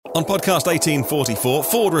On podcast 1844,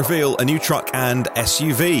 Ford reveal a new truck and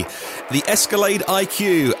SUV, the Escalade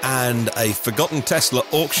IQ, and a forgotten Tesla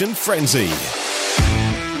auction frenzy.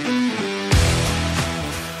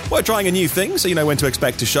 We're trying a new thing, so you know when to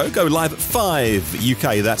expect a show. Go live at 5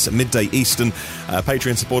 UK, that's at midday Eastern.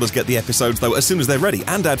 Patreon supporters get the episodes, though, as soon as they're ready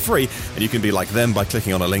and ad-free, and you can be like them by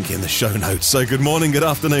clicking on a link in the show notes. So good morning, good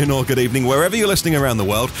afternoon, or good evening, wherever you're listening around the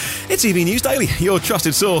world. It's EV News Daily, your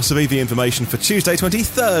trusted source of EV information for Tuesday,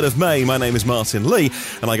 23rd of May. My name is Martin Lee,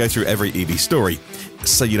 and I go through every EV story,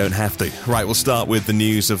 so you don't have to. Right, we'll start with the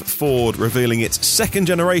news of Ford revealing its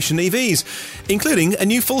second-generation EVs, including a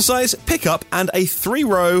new full-size pickup and a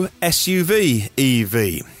three-row SUV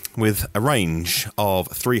EV with a range of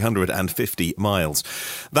 350 miles.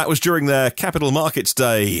 That was during their Capital Markets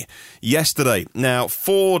Day yesterday. Now,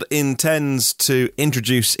 Ford intends to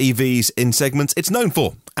introduce EVs in segments it's known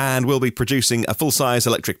for, and will be producing a full-size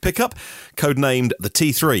electric pickup, codenamed the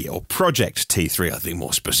T3, or Project T3, I think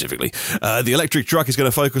more specifically. The electric truck is going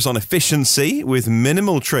to focus on efficiency with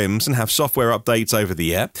minimal trims and have software updates over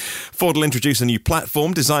the air. Ford will introduce a new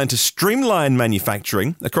platform designed to streamline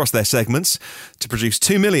manufacturing across their segments to produce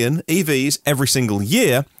 2 million EVs every single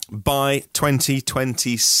year by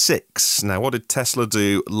 2026. Now, what did Tesla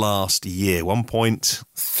do last year?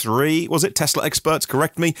 1.3, was it? Tesla experts,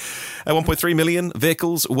 correct me. 1.3 million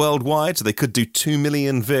vehicles worldwide. So they could do 2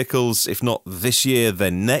 million vehicles, if not this year,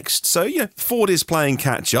 then next. So, yeah, Ford is playing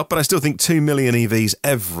catch up, but I still think 2 million EVs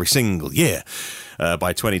every single year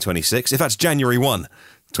by 2026. If that's January 1.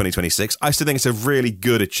 2026. I still think it's a really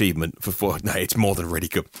good achievement for Ford. No, it's more than really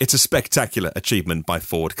good. It's a spectacular achievement by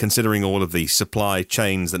Ford, considering all of the supply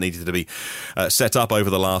chains that needed to be set up over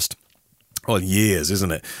the last years,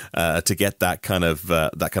 isn't it, to get that kind of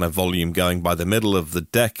volume going by the middle of the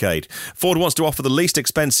decade. Ford wants to offer the least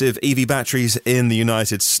expensive EV batteries in the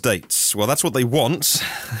United States. Well, that's what they want.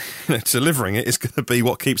 Delivering it is going to be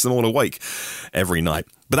what keeps them all awake every night.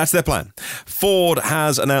 But that's their plan. Ford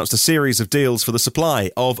has announced a series of deals for the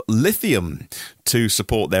supply of lithium to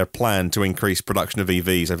support their plan to increase production of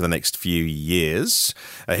EVs over the next few years.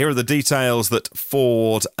 Here are the details that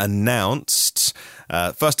Ford announced.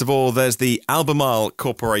 First of all, there's the Albemarle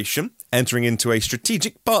Corporation entering into a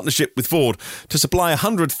strategic partnership with Ford to supply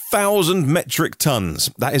 100,000 metric tons.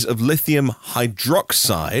 That is of lithium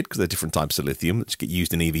hydroxide, because there are different types of lithium that get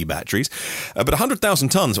used in EV batteries. But 100,000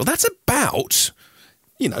 tons, well, that's about,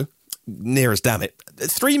 near as damn it,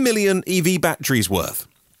 3 million EV batteries worth.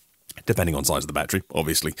 Depending on size of the battery,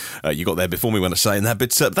 obviously. You got there before me when I was saying that,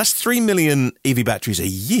 but that's 3 million EV batteries a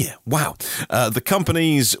year. Wow. The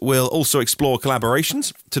companies will also explore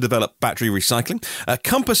collaborations to develop battery recycling.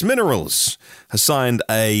 Compass Minerals has signed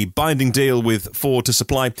a binding deal with Ford to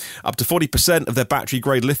supply up to 40% of their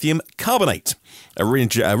battery-grade lithium carbonate.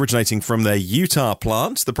 Originating from their Utah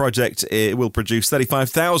plant, the project will produce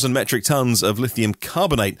 35,000 metric tons of lithium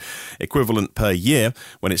carbonate equivalent per year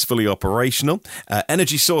when it's fully operational.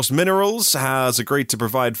 Energy Source Minerals has agreed to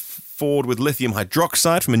provide Ford with lithium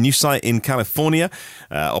hydroxide from a new site in California.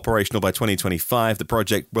 Operational by 2025, the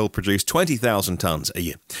project will produce 20,000 tons a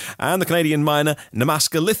year. And the Canadian miner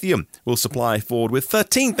Nemaska Lithium will supply Ford with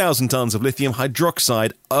 13,000 tons of lithium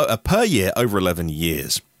hydroxide per year over 11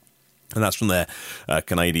 years. And that's from their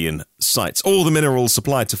Canadian sites. All the minerals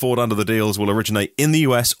supplied to Ford under the deals will originate in the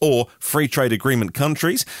US or free trade agreement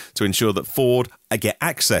countries to ensure that Ford get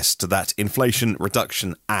access to that Inflation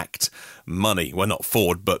Reduction Act money. Well, not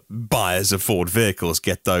Ford, but buyers of Ford vehicles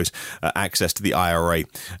get those access to the IRA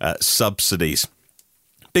subsidies.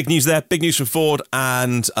 Big news there, big news from Ford,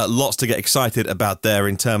 and lots to get excited about there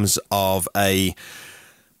in terms of a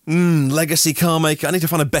legacy car maker. I need to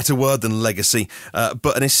find a better word than legacy,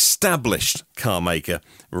 but an established car maker,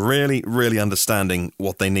 really, really understanding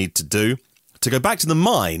what they need to do to go back to the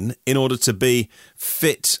mine in order to be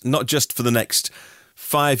fit, not just for the next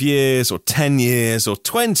 5 years or 10 years or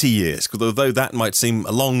 20 years, because although that might seem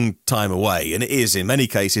a long time away, and it is in many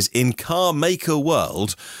cases, in car maker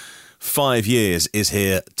world, 5 years is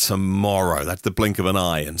here tomorrow. That's the blink of an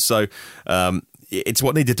eye. And so it's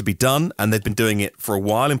what needed to be done, and they've been doing it for a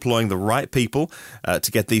while, employing the right people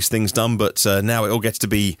to get these things done. But now it all gets to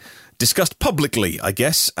be discussed publicly, I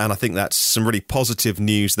guess, and I think that's some really positive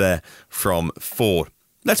news there from Ford.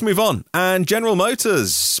 Let's move on. And General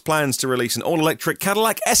Motors plans to release an all-electric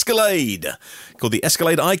Cadillac Escalade called the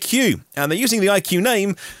Escalade IQ. And they're using the IQ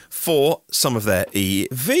name for some of their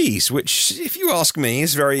EVs, which, if you ask me,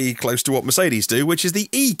 is very close to what Mercedes do, which is the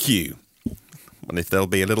EQ. And if there'll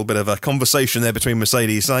be a little bit of a conversation there between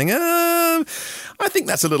Mercedes saying, I I think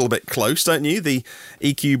that's a little bit close, don't you? The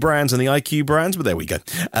EQ brands and the IQ brands, but there we go.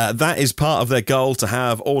 That is part of their goal to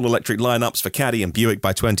have all-electric lineups for Caddy and Buick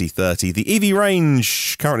by 2030. The EV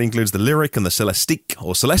range currently includes the Lyric and the Celestiq,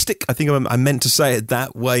 or Celestiq. I think I meant to say it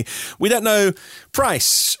that way. We don't know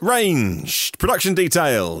price, range, production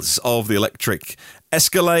details of the electric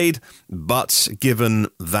Escalade, but given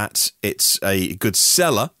that it's a good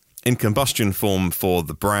seller in combustion form for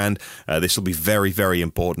the brand, this will be very, very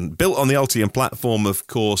important. Built on the Ultium platform, of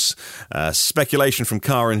course. Speculation from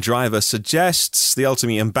Car and Driver suggests the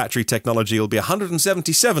Ultium battery technology will be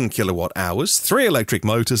 177 kilowatt hours, 3 electric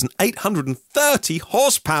motors, and 830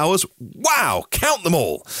 horsepower. Wow, count them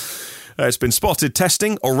all. It's been spotted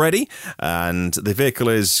testing already, and the vehicle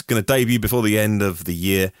is going to debut before the end of the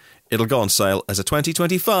year. It'll go on sale as a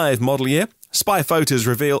 2025 model year. Spy photos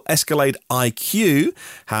reveal Escalade IQ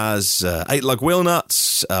has 8-lug wheel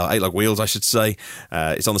nuts, 8-lug wheels, I should say.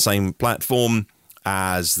 It's on the same platform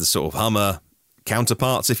as the sort of Hummer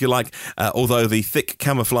counterparts, if you like, although the thick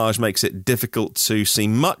camouflage makes it difficult to see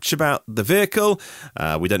much about the vehicle.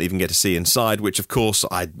 We don't even get to see inside, which, of course,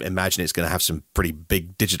 I imagine it's going to have some pretty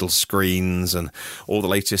big digital screens and all the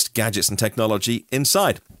latest gadgets and technology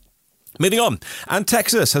inside. Moving on, and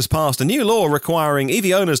Texas has passed a new law requiring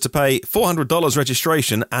EV owners to pay $400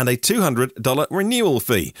 registration and a $200 renewal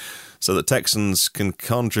fee so that Texans can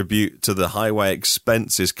contribute to the highway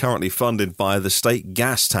expenses currently funded by the state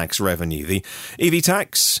gas tax revenue. The EV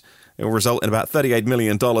tax will result in about $38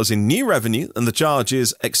 million in new revenue, and the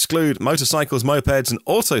charges exclude motorcycles, mopeds, and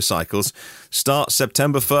autocycles. Start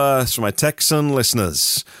September 1st for my Texan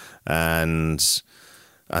listeners. And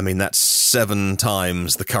I mean, that's 7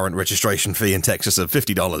 times the current registration fee in Texas of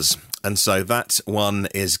 $50. And so that one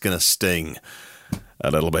is going to sting a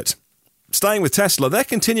little bit. Staying with Tesla, they're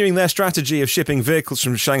continuing their strategy of shipping vehicles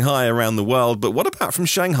from Shanghai around the world. But what about from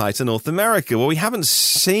Shanghai to North America? Well, we haven't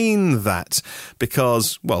seen that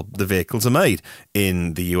because, well, the vehicles are made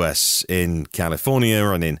in the US, in California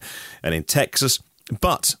and in Texas.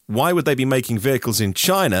 But why would they be making vehicles in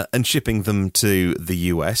China and shipping them to the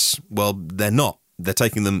US? Well, they're not. They're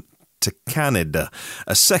taking them to Canada.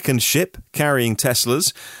 A second ship carrying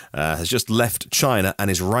Teslas has just left China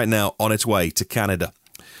and is right now on its way to Canada.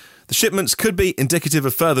 The shipments could be indicative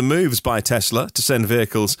of further moves by Tesla to send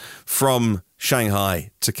vehicles from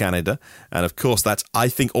Shanghai to Canada. And of course, that's, I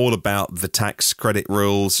think, all about the tax credit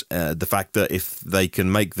rules, the fact that if they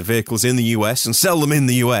can make the vehicles in the US and sell them in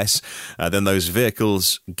the US, then those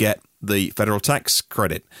vehicles get the federal tax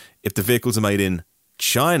credit. If the vehicles are made in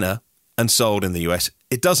China and sold in the US,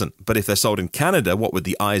 it doesn't. But if they're sold in Canada, what with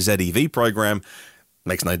the IZEV program,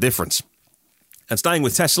 makes no difference. And staying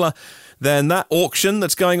with Tesla, then that auction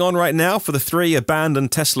that's going on right now for the 3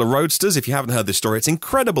 abandoned Tesla Roadsters, if you haven't heard this story, it's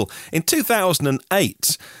incredible. In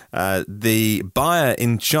 2008, the buyer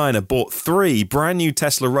in China bought 3 brand new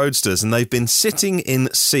Tesla Roadsters, and they've been sitting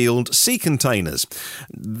in sealed sea containers.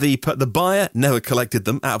 The buyer never collected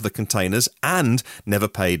them out of the containers and never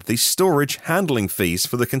paid the storage handling fees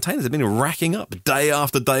for the containers. They've been racking up day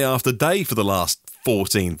after day after day for the last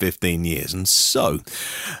 14, 15 years. And so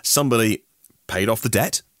somebody paid off the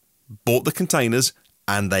debt, bought the containers,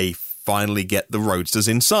 and they finally get the Roadsters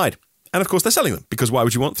inside. And of course, they're selling them, because why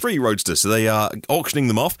would you want 3 Roadsters? So they are auctioning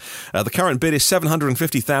them off. The current bid is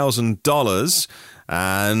 $750,000,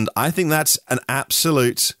 and I think that's an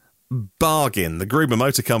absolute bargain. The Gruber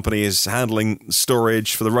Motor Company is handling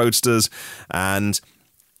storage for the Roadsters, and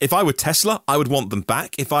if I were Tesla, I would want them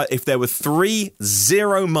back. If there were 3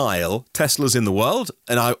 0-mile Teslas in the world,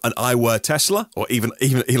 and I were Tesla, or even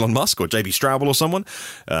Elon Musk or JB Straubel or someone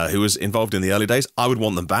who was involved in the early days, I would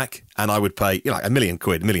want them back, and I would pay like $1 million.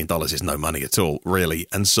 $1 million is no money at all, really.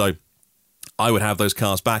 And so I would have those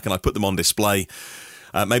cars back, and I'd put them on display.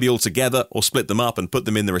 Maybe all together, or split them up and put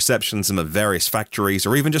them in the receptions of various factories,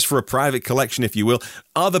 or even just for a private collection, if you will.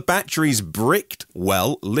 Are the batteries bricked?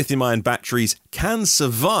 Well, lithium-ion batteries can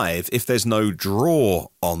survive if there's no draw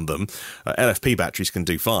on them. LFP batteries can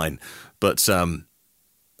do fine. But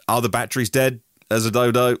are the batteries dead as a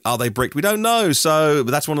dodo? Are they bricked? We don't know. So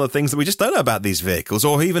that's one of the things that we just don't know about these vehicles,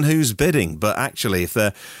 or even who's bidding. But actually, if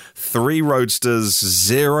they're 3 Roadsters,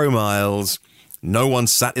 0 miles, no one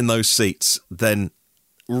sat in those seats, then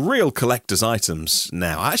real collector's items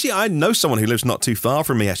now. Actually, I know someone who lives not too far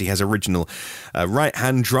from me, actually has original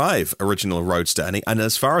right-hand drive original Roadster. And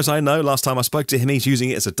as far as I know, last time I spoke to him, he's using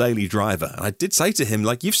it as a daily driver. And I did say to him,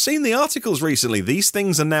 like, you've seen the articles recently. These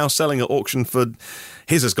things are now selling at auction for,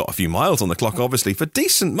 his has got a few miles on the clock, obviously, for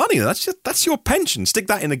decent money. That's your pension. Stick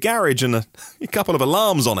that in a garage and a couple of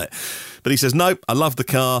alarms on it. But he says, nope, I love the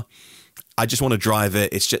car. I just want to drive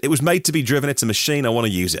it. It was made to be driven. It's a machine. I want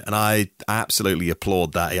to use it. And I absolutely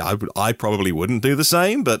applaud that. I probably wouldn't do the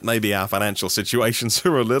same, but maybe our financial situations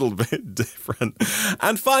are a little bit different.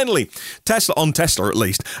 And finally, Tesla at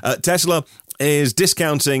least, Tesla is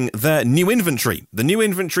discounting their new inventory. The new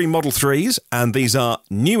inventory Model 3s, and these are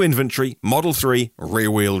new inventory Model 3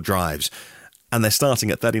 rear-wheel drives. And they're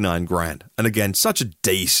starting at $39,000. And again, such a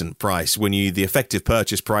decent price when the effective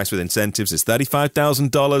purchase price with incentives is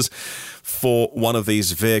 $35,000 for one of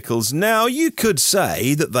these vehicles. Now, you could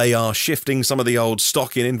say that they are shifting some of the old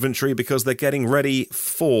stock in inventory because they're getting ready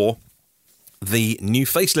for the new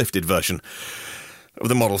facelifted version of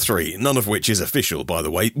the Model 3, none of which is official, by the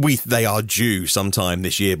way. They are due sometime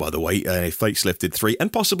this year, by the way, a facelifted 3,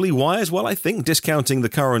 and possibly Y as well. I think discounting the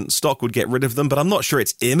current stock would get rid of them, but I'm not sure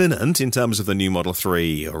it's imminent in terms of the new Model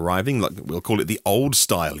 3 arriving. Like, we'll call it the old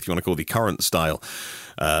style, if you want to call the current style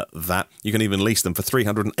that. You can even lease them for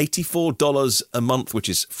 $384 a month, which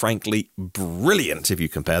is frankly brilliant if you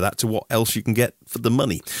compare that to what else you can get for the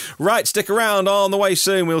money. Right, stick around. On the way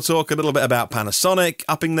soon, we'll talk a little bit about Panasonic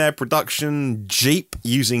upping their production, Jeep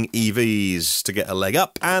using EVs to get a leg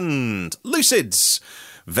up, and Lucid's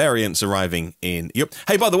variants arriving in Europe.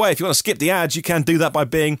 Hey, by the way, if you want to skip the ads, you can do that by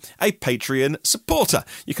being a Patreon supporter.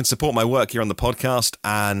 You can support my work here on the podcast,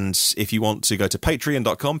 and if you want to go to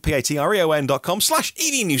patreon.com,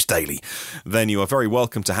 patreon.com/EVNewsDaily, then you are very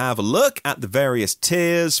welcome to have a look at the various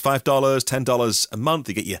tiers, $5, $10 a month.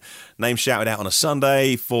 You get your name shouted out on a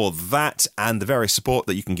Sunday for that, and the various support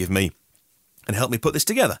that you can give me and help me put this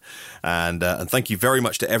together. And thank you very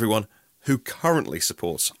much to everyone who currently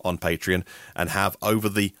supports on Patreon and have over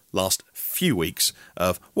the last few weeks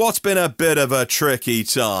of what's been a bit of a tricky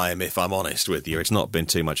time, if I'm honest with you. It's not been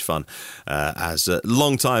too much fun. As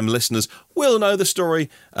long-time listeners will know the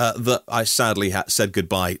story that I sadly said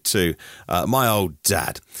goodbye to my old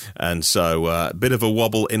dad. And so a bit of a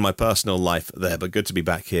wobble in my personal life there, but good to be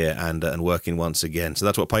back here and working once again. So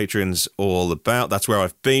that's what Patreon's all about. That's where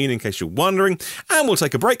I've been, in case you're wondering. And we'll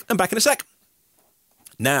take a break and back in a sec.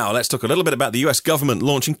 Now, let's talk a little bit about the US government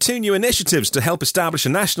launching 2 new initiatives to help establish a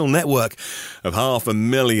national network of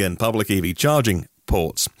 500,000 public EV charging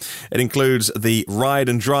ports. It includes the Ride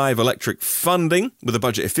and Drive electric funding with a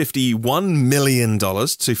budget of $51 million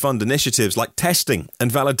to fund initiatives like testing and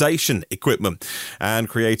validation equipment and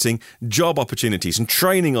creating job opportunities and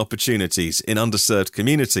training opportunities in underserved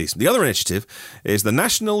communities. The other initiative is the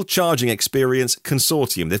National Charging Experience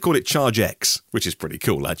Consortium. They've called it ChargeX, which is pretty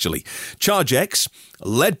cool, actually. ChargeX,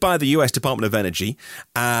 led by the US Department of Energy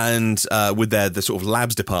and with the sort of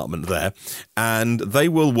labs department there, and they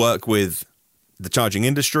will work with the charging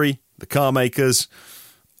industry, the car makers,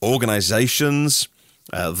 organizations,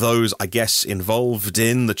 those, I guess, involved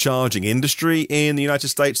in the charging industry in the United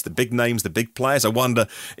States, the big names, the big players. I wonder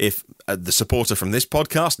if the supporter from this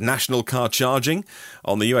podcast, National Car Charging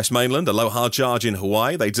on the US mainland, Aloha Charge in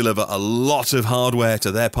Hawaii, they deliver a lot of hardware to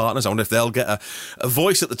their partners. I wonder if they'll get a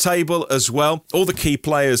voice at the table as well. All the key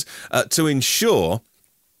players to ensure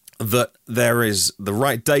that there is the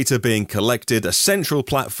right data being collected, a central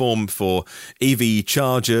platform for EV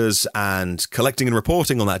chargers, and collecting and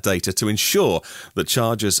reporting on that data to ensure that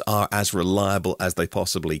chargers are as reliable as they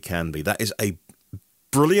possibly can be. That is a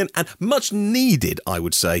brilliant and much needed, I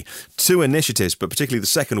would say, 2 initiatives, but particularly the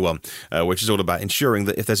second one, which is all about ensuring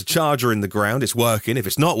that if there's a charger in the ground, it's working. If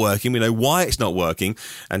it's not working, we know why it's not working,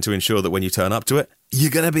 and to ensure that when you turn up to it,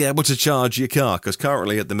 you're going to be able to charge your car, because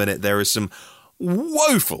currently at the minute there is some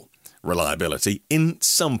woeful reliability in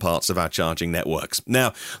some parts of our charging networks.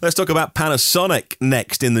 Now, let's talk about Panasonic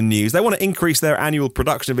next in the news. They want to increase their annual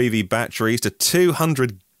production of EV batteries to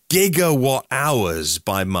 200 gigawatt hours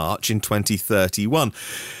by March in 2031.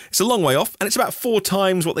 It's a long way off, and it's about 4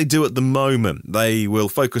 times what they do at the moment. They will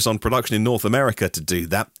focus on production in North America to do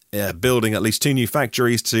that, building at least 2 new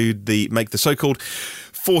factories to make the so-called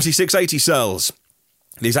 4680 cells.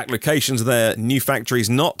 The exact locations of their new factories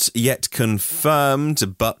not yet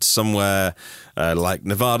confirmed, but somewhere like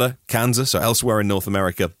Nevada, Kansas, or elsewhere in North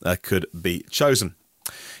America could be chosen.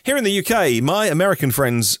 Here in the UK, my American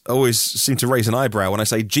friends always seem to raise an eyebrow when I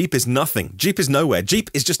say Jeep is nothing. Jeep is nowhere. Jeep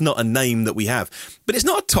is just not a name that we have. But it's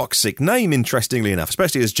not a toxic name, interestingly enough,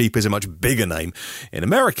 especially as Jeep is a much bigger name in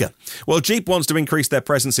America. Well, Jeep wants to increase their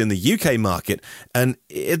presence in the UK market, and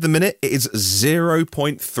at the minute, it is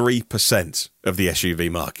 0.3% of the SUV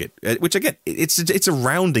market, which, again, it's a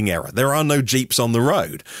rounding error. There are no Jeeps on the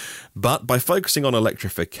road. But by focusing on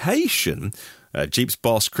electrification, Jeep's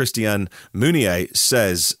boss, Christian Mounier,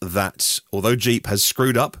 says that although Jeep has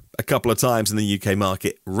screwed up a couple of times in the UK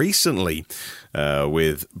market recently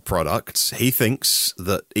with products, he thinks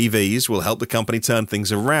that EVs will help the company turn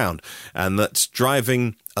things around, and that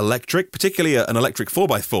driving electric, particularly an electric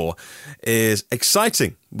 4x4, is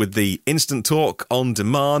exciting with the instant torque on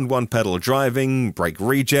demand, one pedal driving, brake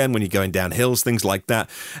regen when you're going down hills, things like that.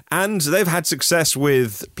 And they've had success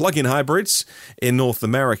with plug-in hybrids in North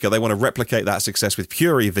America. They want to replicate that success with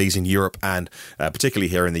pure EVs in Europe and particularly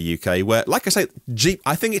here in the UK, where, like I say, Jeep,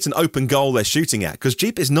 I think it's an open goal they're shooting at, because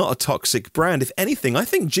Jeep is not a toxic brand. If anything, I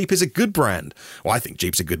think Jeep is a good brand. Well, I think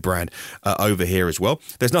Jeep's a good brand over here as well.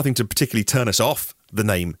 There's nothing to particularly turn us off the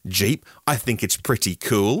name Jeep. I think it's pretty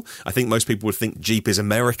cool. I think most people would think Jeep is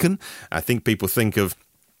American. I think people think of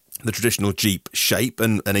the traditional Jeep shape,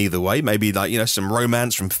 and either way, maybe like, some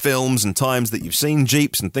romance from films and times that you've seen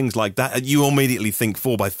Jeeps and things like that. You immediately think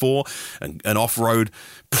 4x4 and off-road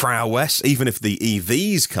prowess. Even if the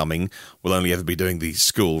EVs coming will only ever be doing the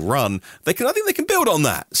school run, I think they can build on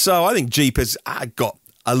that. So I think Jeep has got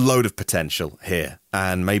a load of potential here,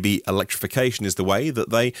 and maybe electrification is the way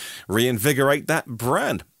that they reinvigorate that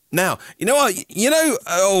brand. Now,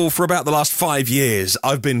 for about the last 5 years,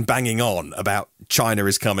 I've been banging on about China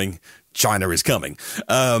is coming.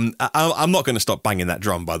 I'm not going to stop banging that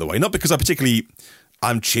drum, by the way, not because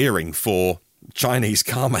I'm cheering for Chinese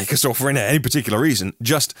car makers or for any particular reason,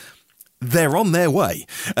 just they're on their way.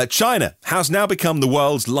 China has now become the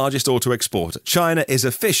world's largest auto exporter. China is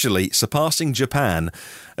officially surpassing Japan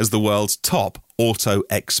as the world's top auto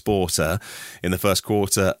exporter in the first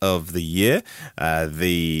quarter of the year.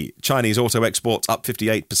 The Chinese auto exports up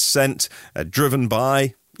 58%, driven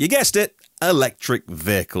by, you guessed it, electric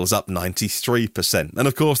vehicles, up 93%. And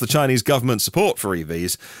of course, the Chinese government support for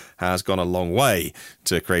EVs has gone a long way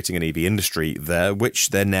to creating an EV industry there, which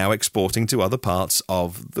they're now exporting to other parts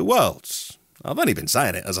of the world. I've only been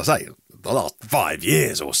saying it, as I say, the last 5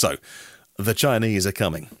 years or so. The Chinese are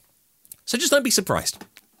coming. So just don't be surprised.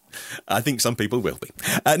 I think some people will be.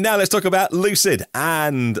 Now let's talk about Lucid,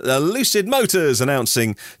 and Lucid Motors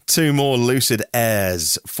announcing 2 more Lucid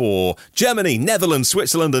Airs for Germany, Netherlands,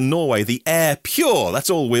 Switzerland and Norway. The Air Pure, that's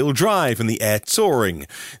all-wheel drive, and the Air Touring.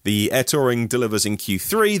 The Air Touring delivers in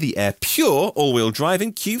Q3, the Air Pure all-wheel drive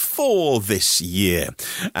in Q4 this year.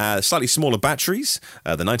 Slightly smaller batteries,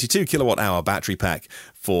 the 92 kilowatt-hour battery pack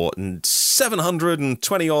for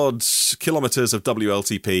 720-odd kilometres of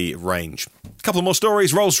WLTP range. A couple more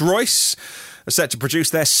stories. Rolls-Royce are set to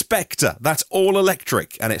produce their Spectre. That's all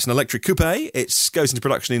electric, and it's an electric coupe. It goes into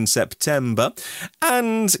production in September.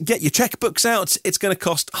 And get your checkbooks out. It's going to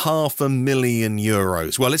cost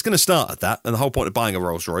 €500,000. Well, it's going to start at that, and the whole point of buying a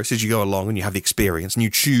Rolls-Royce is you go along and you have the experience and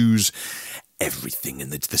you choose everything,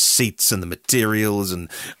 and the seats and the materials,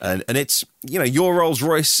 and it's, your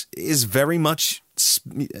Rolls-Royce is very much,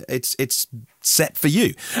 it's set for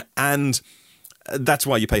you, and that's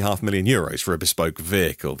why you pay €500,000 for a bespoke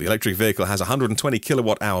vehicle. The electric vehicle has a 120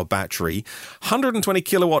 kilowatt-hour battery. 120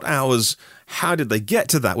 kilowatt-hours, how did they get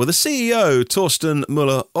to that? Well, the CEO, Torsten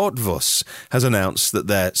Müller-Ortfuss, has announced that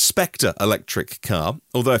their Spectre electric car,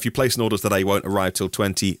 although if you place an order today, won't arrive till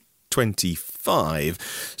 2025,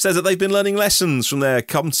 says that they've been learning lessons from their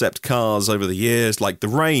concept cars over the years, like the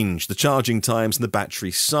range, the charging times and the battery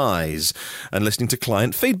size, and listening to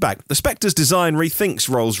client feedback. The Spectre's design rethinks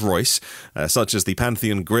Rolls-Royce, such as the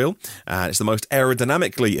Pantheon grille, and it's the most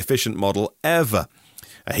aerodynamically efficient model ever.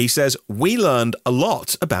 He says, we learned a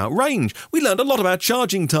lot about range. We learned a lot about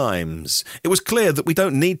charging times. It was clear that we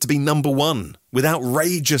don't need to be number one with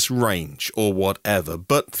outrageous range or whatever,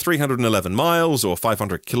 but 311 miles or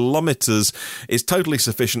 500 kilometres is totally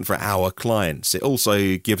sufficient for our clients. It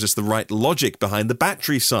also gives us the right logic behind the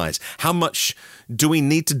battery size. How much do we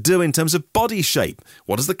need to do in terms of body shape?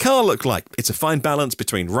 What does the car look like? It's a fine balance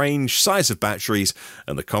between range, size of batteries,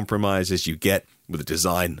 and the compromises you get with the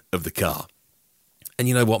design of the car. And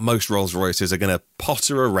you know what? Most Rolls-Royces are going to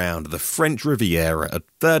potter around the French Riviera at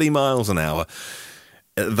 30 miles an hour.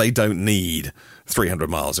 They don't need 300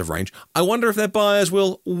 miles of range. I wonder if their buyers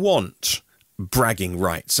will want bragging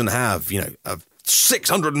rights and have,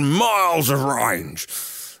 600 miles of range.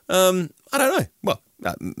 I don't know. Well,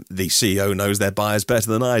 the CEO knows their buyers better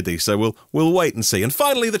than I do, so we'll wait and see. And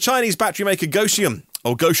finally, the Chinese battery maker Gotion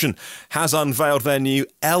has unveiled their new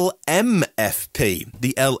LMFP.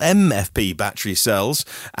 The LMFP battery cells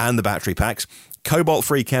and the battery packs,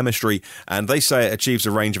 cobalt-free chemistry, and they say it achieves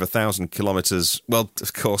a range of 1,000 kilometres. Well,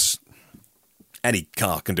 of course, any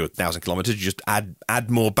car can do 1,000 kilometres. You just add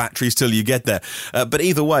more batteries till you get there. But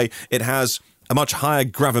either way, it has a much higher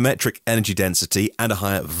gravimetric energy density and a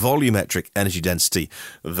higher volumetric energy density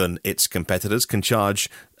than its competitors, can charge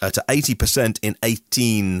to 80% in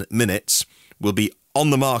 18 minutes, will be on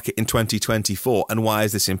the market in 2024. And why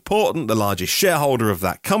is this important? The largest shareholder of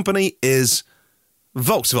that company is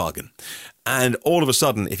Volkswagen. And all of a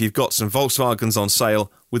sudden, if you've got some Volkswagens on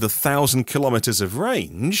sale with 1,000 kilometres of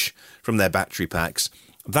range from their battery packs,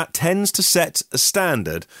 that tends to set a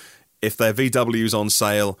standard if their VW's on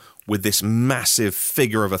sale with this massive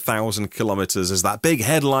figure of 1,000 kilometres as that big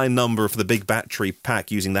headline number for the big battery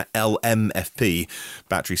pack using that LMFP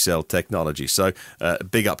battery cell technology. So,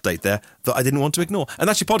 big update there that I didn't want to ignore. And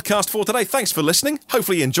that's your podcast for today. Thanks for listening.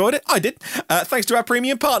 Hopefully you enjoyed it. I did. Thanks to our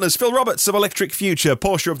premium partners, Phil Roberts of Electric Future,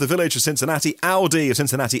 Porsche of the Village of Cincinnati, Audi of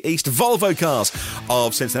Cincinnati East, Volvo Cars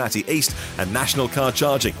of Cincinnati East, and National Car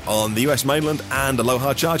Charging on the US mainland and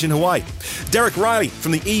Aloha Charge in Hawaii. Derek Riley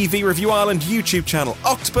from the EV Review Ireland YouTube channel,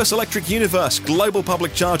 Octopus Electric Universe, global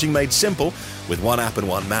public charging made simple with one app and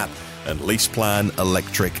one map, and LeasePlan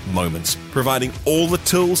Electric Moments, providing all the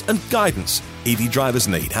tools and guidance EV drivers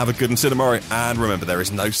need. Have a good one tomorrow, and remember, there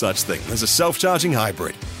is no such thing as a self-charging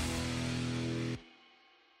hybrid.